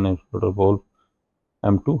pole 10 rotor pole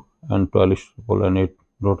M2 and 12 stator pole and 8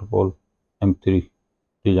 rotor pole M3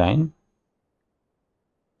 design.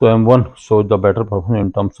 So M1 shows the better performance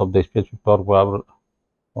in terms of the specific torque power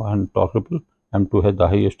and torque ripple. M2 has the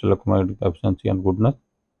highest electromagnetic efficiency and goodness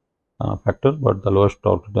factor, but the lowest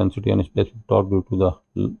torque density and specific torque due to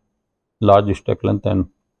the large stack length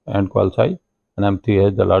and coil size. And M3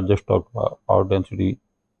 has the largest torque power density,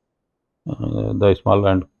 the small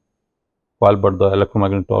and coil, but the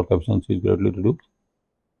electromagnetic torque efficiency is greatly reduced.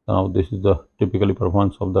 Now this is the typically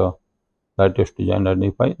performance of the lightest design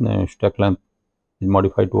identified. The stack length is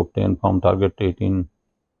modified to obtain from target 18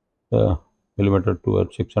 millimeter to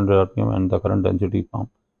at 600 rpm, and the current density from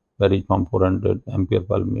varies from 400 ampere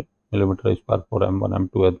per millimeter square for M1,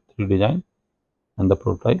 M2 and 3 design and the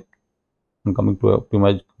prototype. And coming to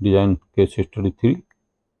optimized design case study 3,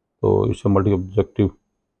 so it's a multi-objective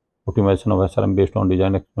optimization of SRM based on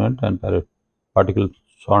design experiment and particle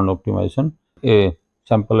Sorn optimization. A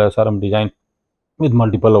sample SRM design with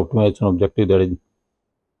multiple optimization objective, that is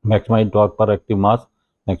maximize torque per active mass,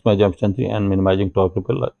 maximize efficiency and minimizing torque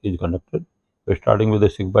ripple is conducted. We're starting with a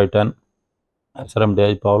 6x10 SRM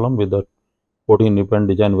design problem with the 14 independent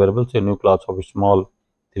design variables. A new class of small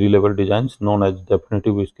 3-level designs known as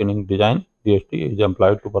definitive scanning design DSD is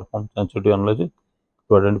employed to perform sensitivity analysis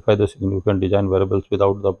to identify the significant design variables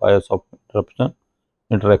without the bias of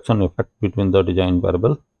interaction effect between the design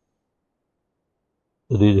variables.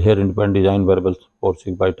 So these here independent design variables for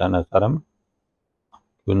 6x10 SRM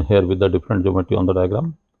given here with the different geometry on the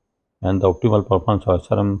diagram. And the optimal performance of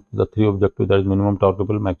SRM, the three objectives, that is minimum torque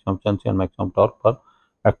ripple, maximum efficiency and maximum torque per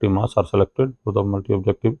active mass are selected for the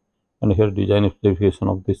multi-objective. And here design specification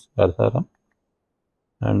of this SRM,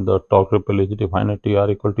 and the torque ripple is defined at TR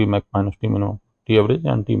equal to T max minus T minimum T average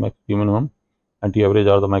and T max T minimum and T average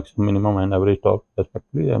are the maximum, minimum, and average torque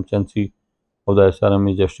respectively. The efficiency of the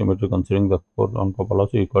SRM is estimated considering the core on copper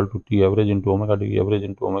loss equal to T average into omega, T average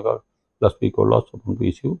into omega plus P core loss upon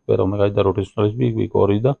PCU, where omega is the rotational speed, P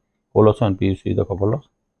core is the core loss, and PCU is the copper loss.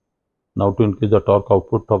 Now, to increase the torque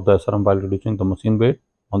output of the SRM while reducing the machine weight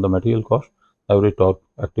on the material cost, average torque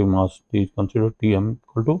active mass T is considered Tm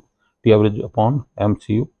equal to T average upon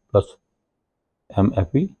MCU plus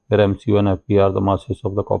MFE, where MCU and FE are the masses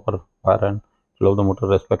of the copper wire and flow of the motor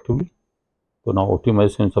respectively. So now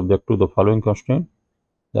optimization is subject to the following constraint.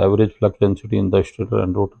 The average flux density in the stator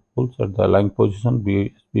and rotor poles at the aligned position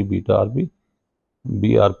BSP beta RB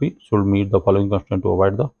BRP should meet the following constraint to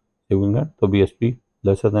avoid the saving net. So BSP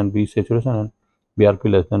lesser than B saturation and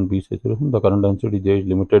BRP less than B saturation. The current density J is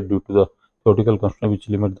limited due to the theoretical constraint which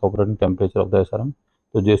limit the operating temperature of the SRM.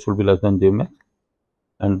 So J should be less than J max.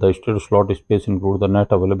 And the stator slot space include the net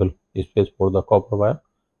available space for the copper wire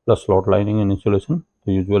plus slot lining and insulation.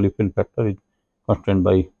 The usually fill factor is constrained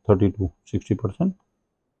by 30 to 60%.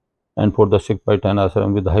 And for the 6x10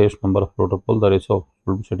 SRM with the highest number of rotor pole, the ratio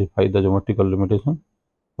should satisfy the geometrical limitation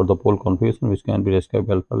for the pole configuration, which can be described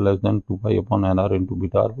alpha less than 2 pi upon NR into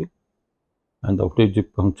beta RB. And the objective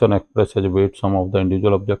function expressed as a weight sum of the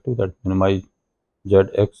individual objective that minimize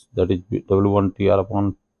Zx, that is W1 TR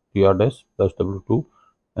upon TR dash plus W2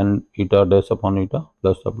 and eta dash upon eta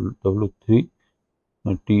plus W3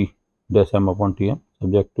 T dash M upon Tm,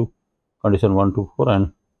 subject to condition 1 to 4,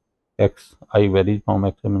 and x I varies from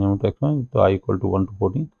x minimum to x minimum, so I equal to 1 to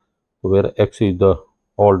 14. So where x is the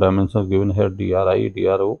all dimensions given here, DRI,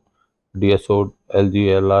 DRO, DSO, LG,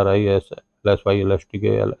 LRI, LSY,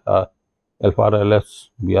 LSTK, LFR, LS,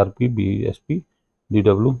 BRP, BSP,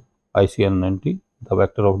 DW, IC, and NT. The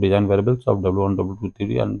vector of design variables of W1, W2,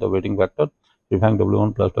 3, and the weighting vector defining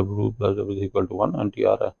W1 plus W2 plus W is equal to 1, and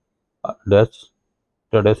TR dash,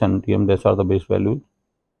 TR dash, and TM dash are the base values,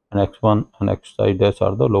 and x1 and xi dash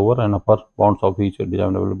are the lower and upper bounds of each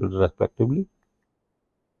design available respectively.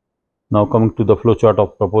 Now coming to the flowchart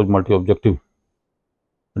of proposed multi-objective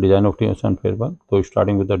design optimization and feedback. So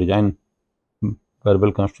starting with the design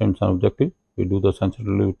variable constraints and objective, we do the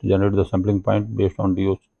sensitivity to generate the sampling point based on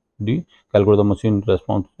DOD, calculate the machine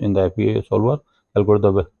response in the FEA solver, calculate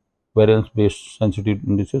the variance based sensitivity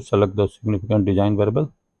indices, select the significant design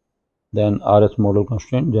variable, then RS model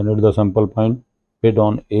constraint, generate the sample point based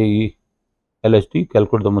on AE LHD,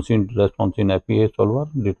 calculate the machine response in FEA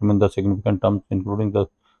solver, determine the significant terms including the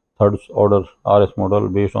third order RS model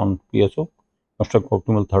based on PSO, construct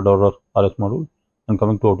optimal third order RS model, and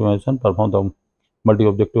coming to optimization, perform the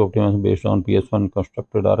multi-objective optimization based on PS1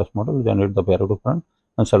 constructed RS model, generate the Pareto front,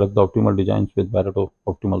 and select the optimal designs with Pareto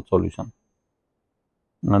optimal solution.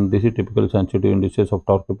 And this is typical sensitivity indices of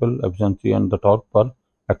torque ripple, efficiency, and the torque per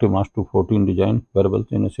active mass to 14 design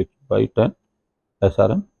variables in a 6x10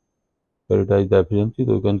 SRM. Where it is the efficiency,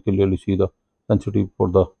 so you can clearly see the sensitivity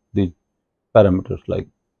for these parameters. Like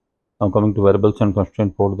now coming to variables and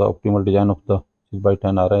constraint for the optimal design of the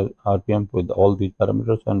 6x10 RPM with all these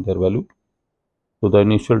parameters and their value. So the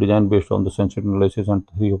initial design based on the sensitivity analysis and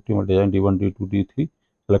 3 optimal design D1, D2, D3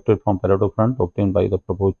 selected from Pareto front obtained by the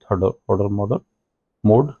proposed third order mode,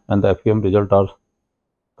 and the FEM result are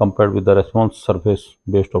compared with the response surface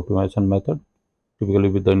based optimization method, typically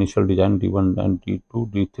with the initial design D1 and D2,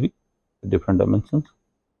 D3 with different dimensions.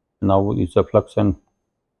 Now is the flux and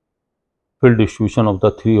field distribution of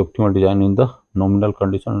the 3 optimal design in the nominal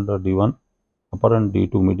condition under D1 upper and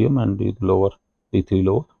D2 medium and D3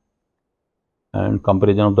 lower, and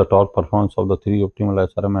comparison of the torque performance of the 3 optimal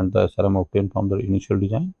SRM and the SRM obtained from the initial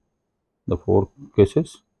design, the 4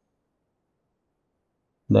 cases.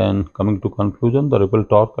 Then coming to conclusion, the ripple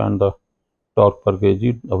torque and the torque per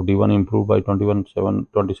kg of D1 improved by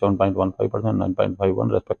 27.15% and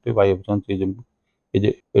 9.51 respective. High efficiency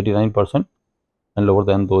is 89% and lower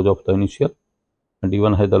than those of the initial. And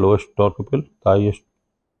D1 has the lowest torque ripple, the highest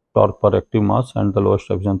torque per active mass, and the lowest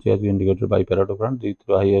efficiency as indicated by Pareto front. The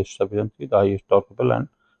highest efficiency, the highest torque ripple, and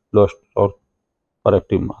lowest torque per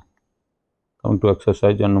active mass. Coming to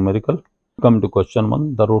exercise and numerical. Come to question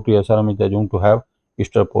 1. The rotary SRM is assumed to have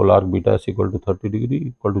stator pole arc beta s equal to 30 degree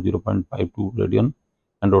equal to 0.52 radian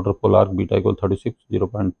and rotor pole arc beta equal to 36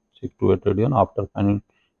 0.628 radian. After fine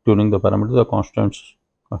tuning the parameters, the constants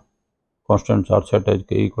are set as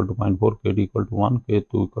k equal to 0.4, kd equal to 1,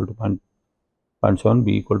 k2 equal to 0.7,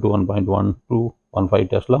 b equal to 1.1215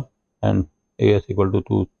 Tesla, and as equal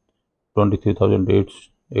to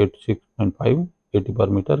 23,886.5 80 per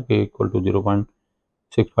meter, k equal to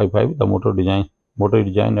 0.655. The motor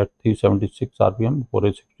design at 376 rpm for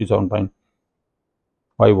a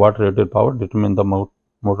 67.5 watt rated power. Determine the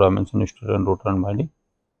motor dimension, stator and rotor and winding.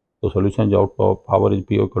 So solution is output power is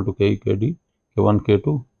P equal to K KD, K1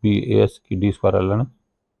 K2, B AS D square ln.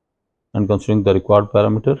 And considering the required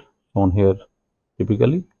parameter shown here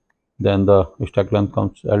typically, then the stack length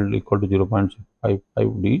comes L equal to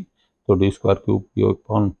 0.55 D. So D square cube P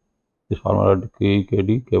upon this formula K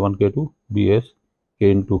KD, K1 K2, BS,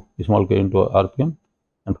 K into small k into RPM,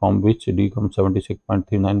 and from which D comes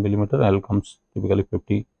 76.39 millimeter, L comes typically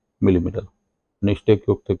 50 millimeter. And stack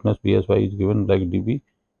cube thickness BSY is given like dB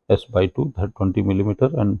S by 2, that 20 millimeter,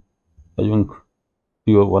 and assuming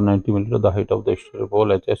PO 190 millimeter, the height of the exterior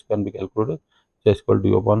pole HS can be calculated. HS equal to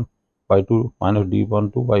D upon by 2 minus D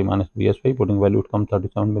upon 2 by minus BSY, putting value it comes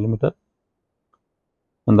 37 millimeter.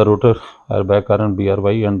 And the rotor are back current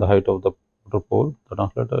BRY and the height of the rotor pole, the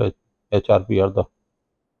translator HRP are the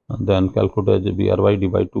then calculate as BRY d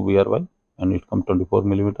by 2 BRY, and it comes 24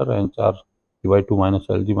 millimeter, and HR d by 2 minus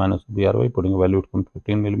LG minus BRY, putting a value it comes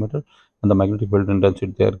 15 millimeter, and the magnetic field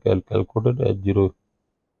intensity there calculated as 0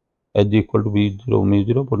 H equal to V0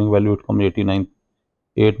 mu0, putting value it comes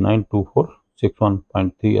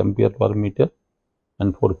 89,892461.3 ampere per meter.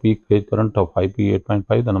 And for peak phase current of IP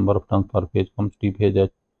 8.5, the number of turns per phase comes T phase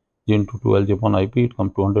H G into 2LG upon IP, it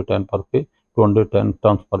comes 210 per phase, 210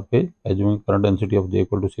 turns per phase, assuming current density of J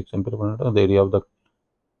equal to 6 ampere per meter. The area of the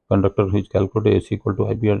conductor is calculated AC equal to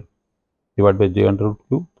IP divided by J under root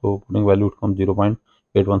Q. So putting value it comes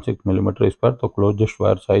 0.816 millimeter square. So closest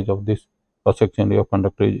wire size of this cross section area of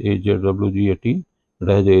conductor is AJWG18. It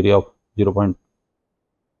has the area of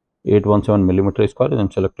 0.817 millimeter square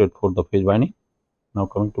and selected for the phase winding. Now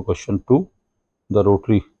coming to question 2, the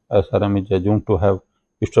rotary SRM is assumed to have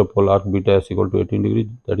eastern pole arc beta s equal to 18 degrees,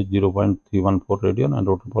 that is 0.314 radian, and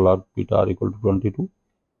rotor pole arc beta r equal to 22,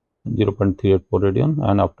 0.384 radian.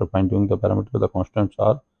 And after fine tuning the parameter, the constants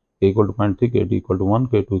are K equal to 0.3, KD equal to 1,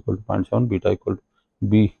 K2 equal to 0.7, beta equal to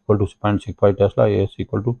B equal to 0.65 Tesla, AS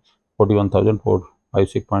equal to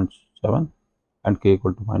 41,456.7, and K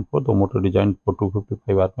equal to 0.4. The motor designed for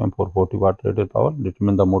 255 RPM for 40 watt rated power.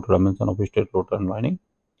 Determine the motor dimension of state, rotor, and winding.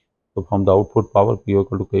 So from the output power, P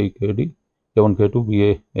equal to K KD, K1 K2,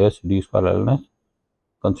 BAS D square LNS.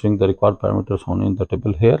 Considering the required parameters shown in the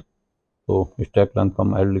table here, so stack length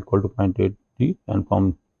from L equal to 0.8 D, and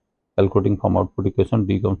from calculating from output equation,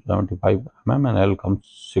 D comes 75 mm and L comes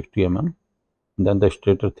 60 mm. Then the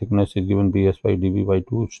stator thickness is given BS by dB by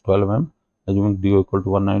 2 is 12 mm. Assuming D equal to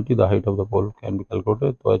 190, the height of the pole can be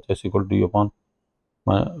calculated. So HS equal to D upon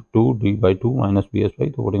 2 D by 2 minus BS by,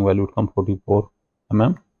 so putting value would come 44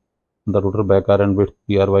 mm. The rotor back arc and width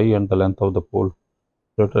BRY and the length of the pole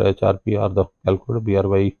rotor HRP are the calculated.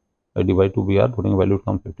 BRY by D by 2 BR, putting value would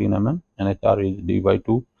come 15 mm, and HR is D by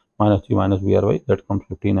 2 minus G minus BRY, that comes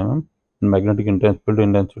 15 mm. And magnetic field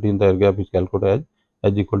intensity in the air gap is calculated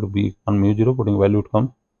as H equal to B on mu0, putting value would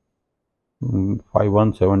come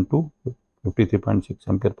 5172, 53.6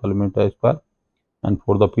 ampere per meter square. And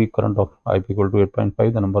for the peak current of IP equal to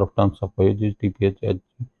 8.5, the number of turns of phase is TPH H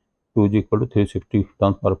 2 is equal to 360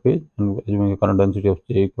 turns per phase, and assuming a current density of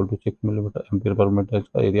J equal to 6 millimeter ampere per meter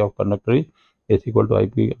square, area of conductor is AC equal to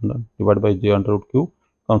IP divided by J under root Q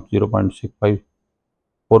comes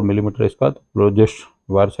 0.654 millimeter square. The closest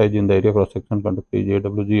wire size in the area cross section conductor is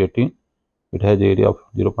AWG18. It has area of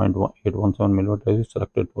 0.817 millimeter is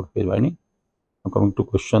selected for phase winding. Now coming to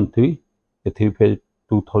question 3, a 3-phase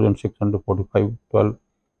 2645 12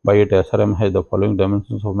 by 8 SRM has the following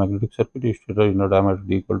dimensions of magnetic circuit. Stator inner diameter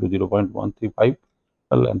D equal to 0.135,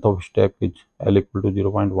 the length of stack is L equal to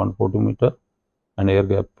 0.142 meter, and air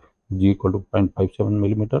gap G equal to 0.57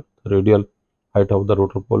 millimeter. The radial height of the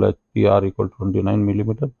rotor pole at PR equal to 29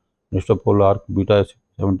 millimeter. Stator pole arc beta is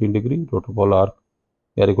 17 degree, rotor pole arc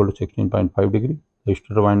R equal to 16.5 degree. The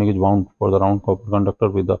stator winding is wound for the round copper conductor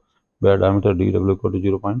with the bare diameter DW equal to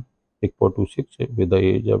 0.6426 with the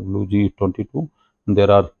AWG 22. And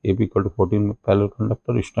there are AB equal to 14 parallel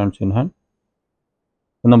conductor stands in hand.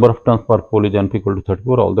 The number of turns per pole is NP equal to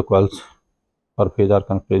 34. All the coils per phase are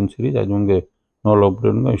connected in series. Assuming a no load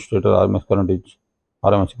stator RMS current is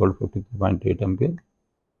RMS equal to 53.8 ampere.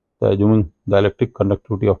 So assuming the electric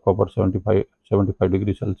conductivity of copper 75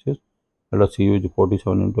 degrees Celsius, let us CU is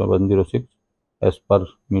 47 into 106 S per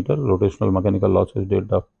meter. Rotational mechanical losses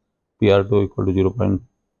delta PR2 equal to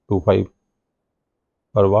 0.25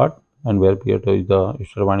 per watt, and where PR2 is the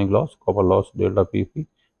stator winding loss, copper loss delta PP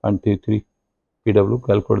 0.33 PW.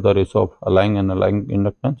 Calculate the ratio of aligning and aligning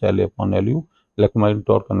inductance LA upon LU, electromagnetic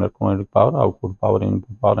torque and electromagnetic power, output power,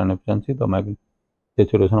 input power, and efficiency. The magnetic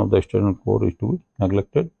saturation of the external core is to be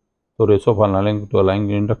neglected. So ratio of aligning to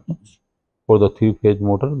aligning inductance. For the 3-phase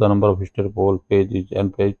motor, the number of stator pole phase is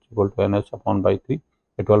N phase equal to NS upon by 3,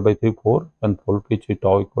 12 by 3, 4, and pole pitch is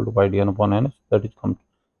tau equal to pi dn upon NS, that is comes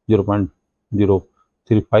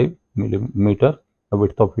 0.035 millimeter. The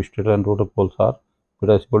width of stator and rotor poles are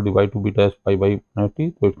beta is equal to y to beta s pi by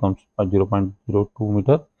 180, so it comes 0.02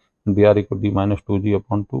 meter. And Br equal to d minus 2g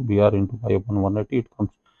upon 2 Br into pi upon 180, it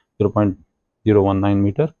comes 0.019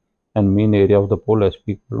 meter. And mean area of the pole SP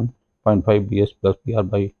equal to 0.5 bs plus Br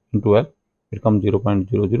by into L, it comes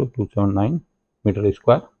 0.00279 meter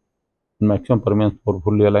square. Maximum permeance for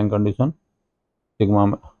fully aligned condition,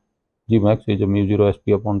 sigma G max is a mu 0 SP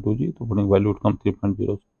upon 2G, so putting value would come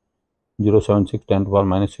 3.0076 10 to the power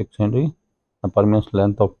minus 6 Henry. And permeance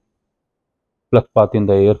length of flux path in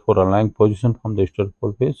the air for aligned position from the starter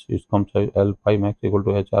pole face, it comes L pi max equal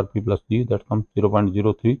to HRP plus G, that comes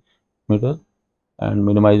 0.03 meter. And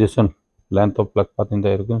minimization length of flux path in the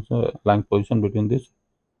air aligned position between this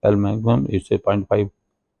L maximum is a 0.5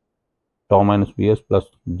 tau minus Bs plus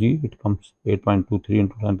G, it comes 8.23 into 10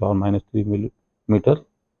 to the power minus 3 millimeter.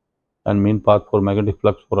 And mean path for magnetic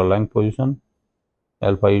flux for aligned position,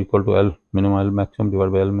 L phi equal to L minimum L maximum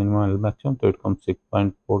divided by L minimum L maximum, so it comes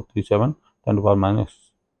 6.437 10 to the power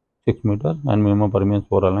minus 6 meter. And minimum permeance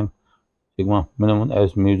for aligned sigma minimum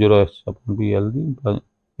as mu 0 s upon B L D,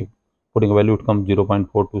 putting a value it comes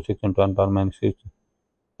 0.426 into 10 to the power minus 6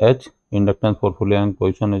 H. Inductance for fully aligned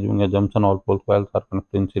position, assuming assumption all pole coils are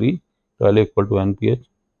connected in series, so L equal to NPH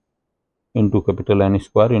into capital N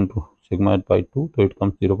square into sigma h by 2, so it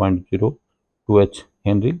comes 0.02 H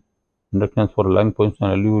Henry. Inductance for aligned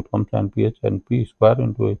position LU, it comes NPH and P square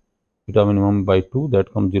into beta minimum by 2,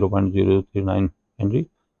 that comes 0.039 Henry.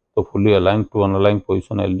 So fully aligned to unaligned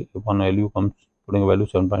position one LU comes putting a value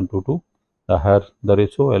 7.22. The higher the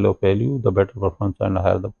ratio L of LU, the better performance and the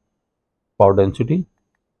higher the power density.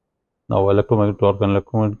 Now electromagnetic torque and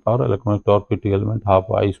electromagnetic power. Electromagnetic torque PT element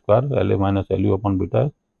half I square LA minus LU upon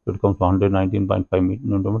beta, so it comes to 119.5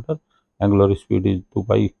 Newton. Angular speed is 2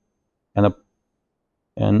 pi n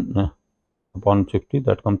upon 60,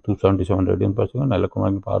 that comes 277 radian per second.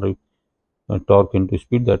 Electromagnetic power torque into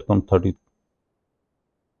speed, that comes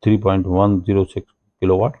 33.106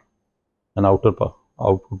 kilowatt. And output power,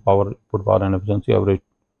 input power and efficiency. Average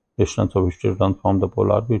distance of stator turns from the pole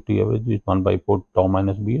RB, T average is 1 by 4 tau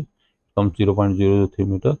minus B, comes 0.003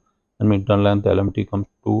 meter. And midterm length LMT comes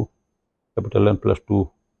 2 capital N plus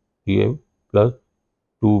 2 TA plus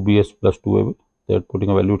 2 BS plus 2A, that putting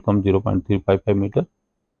a value it comes 0.355 meter.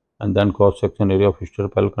 And then cross section area of stator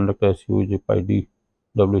parallel conductor SU is pi d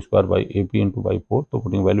W square by AP into by 4, so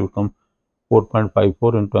putting value it comes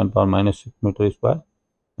 4.54 into 10 power minus 6 meter square.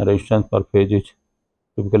 And resistance per phase is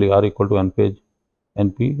typically R equal to N phase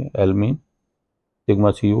NP L mean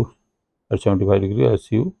sigma CU at 75 degree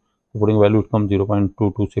SU, so putting value it comes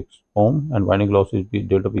 0.226 ohm. And winding loss is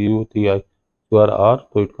delta PU 3I square R,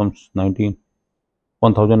 so it comes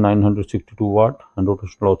 1962 watt. And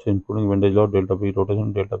rotational loss including windage loss delta V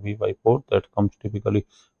rotation delta V by 4, that comes typically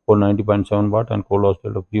 490.7 watt. And core loss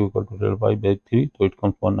delta Q equal to delta Y by 3, so it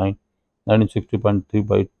comes 1960.3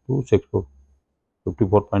 by 2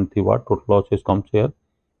 54.3 watt. Total losses comes here,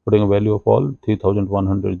 putting a value of all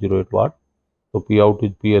 3108 watt. So P out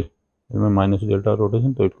is PL minus delta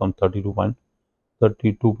rotation, so it comes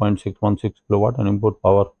 32.616 kilowatt. And input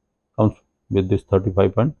power comes with this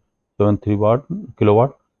 35.73 watt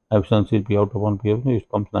kilowatt. Efficiency P out upon P F, it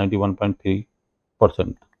comes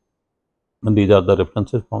 91.3%. And these are the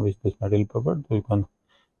references from which this material prepared, so you can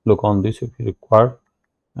look on this if you require.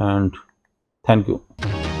 And thank you.